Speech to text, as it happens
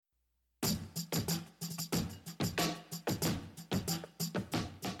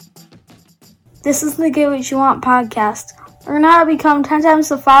This is the Get What You Want podcast. Learn how to become 10 times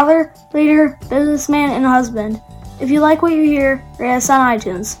the father, leader, businessman, and husband. If you like what you hear, rate us on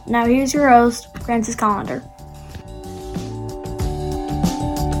iTunes. Now here's your host, Francis Collender.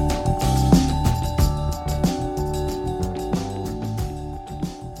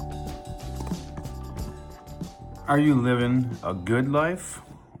 Are you living a good life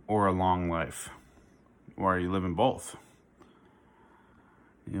or a long life? Or are you living both?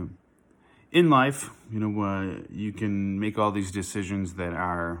 In life, you can make all these decisions that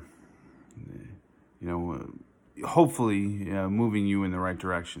are, hopefully moving you in the right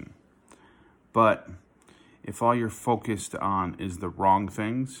direction. But if all you're focused on is the wrong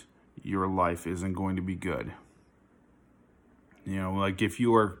things, your life isn't going to be good. Like if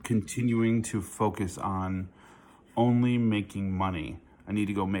you are continuing to focus on only making money, I need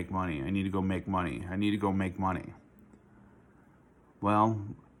to go make money, I need to go make money, I need to go make money. Well,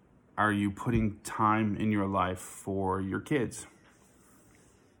 are you putting time in your life for your kids?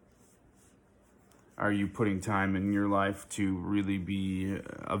 Are you putting time in your life to really be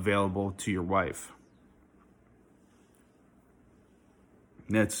available to your wife?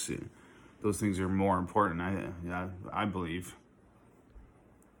 Those things are more important, I believe.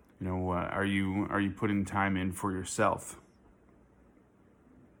 Are you putting time in for yourself?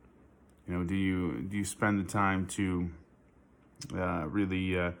 Do you spend the time to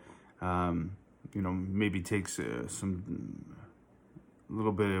really maybe take some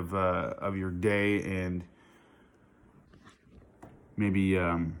little bit of your day and maybe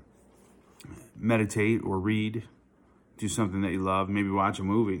meditate or read, do something that you love, maybe watch a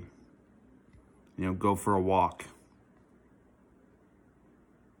movie, go for a walk.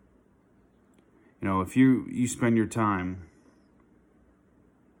 If you spend your time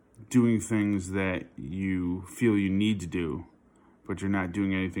doing things that you feel you need to do, but you're not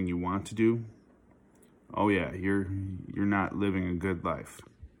doing anything you want to do, oh yeah, you're not living a good life.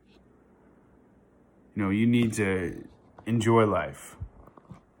 You need to enjoy life.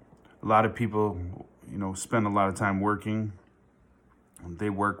 A lot of people, spend a lot of time working. They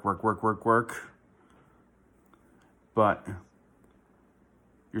work. But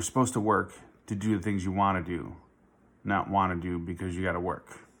you're supposed to work to do the things you want to do, not want to do because you got to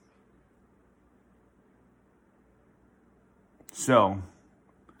work. So,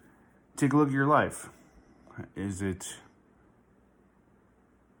 take a look at your life. Is it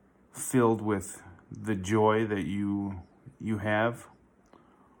filled with the joy that you have?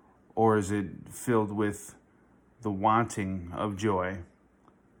 Or is it filled with the wanting of joy?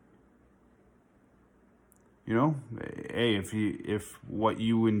 Hey, if what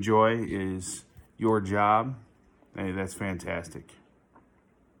you enjoy is your job, hey, that's fantastic.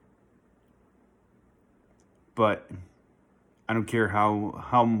 But I don't care how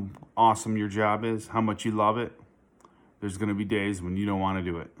awesome your job is, how much you love it, there's going to be days when you don't want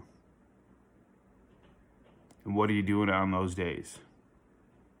to do it. And what are you doing on those days?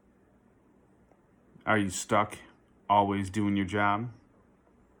 Are you stuck always doing your job?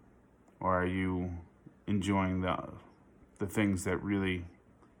 Or are you enjoying the things that really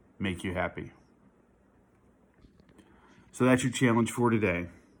make you happy? So that's your challenge for today.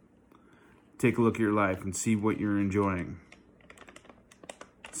 Take a look at your life and see what you're enjoying.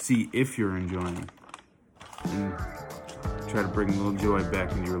 See if you're enjoying. And try to bring a little joy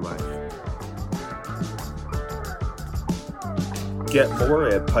back into your life. Get more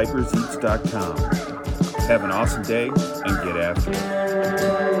at piperseats.com. Have an awesome day and get after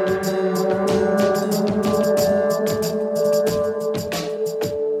it.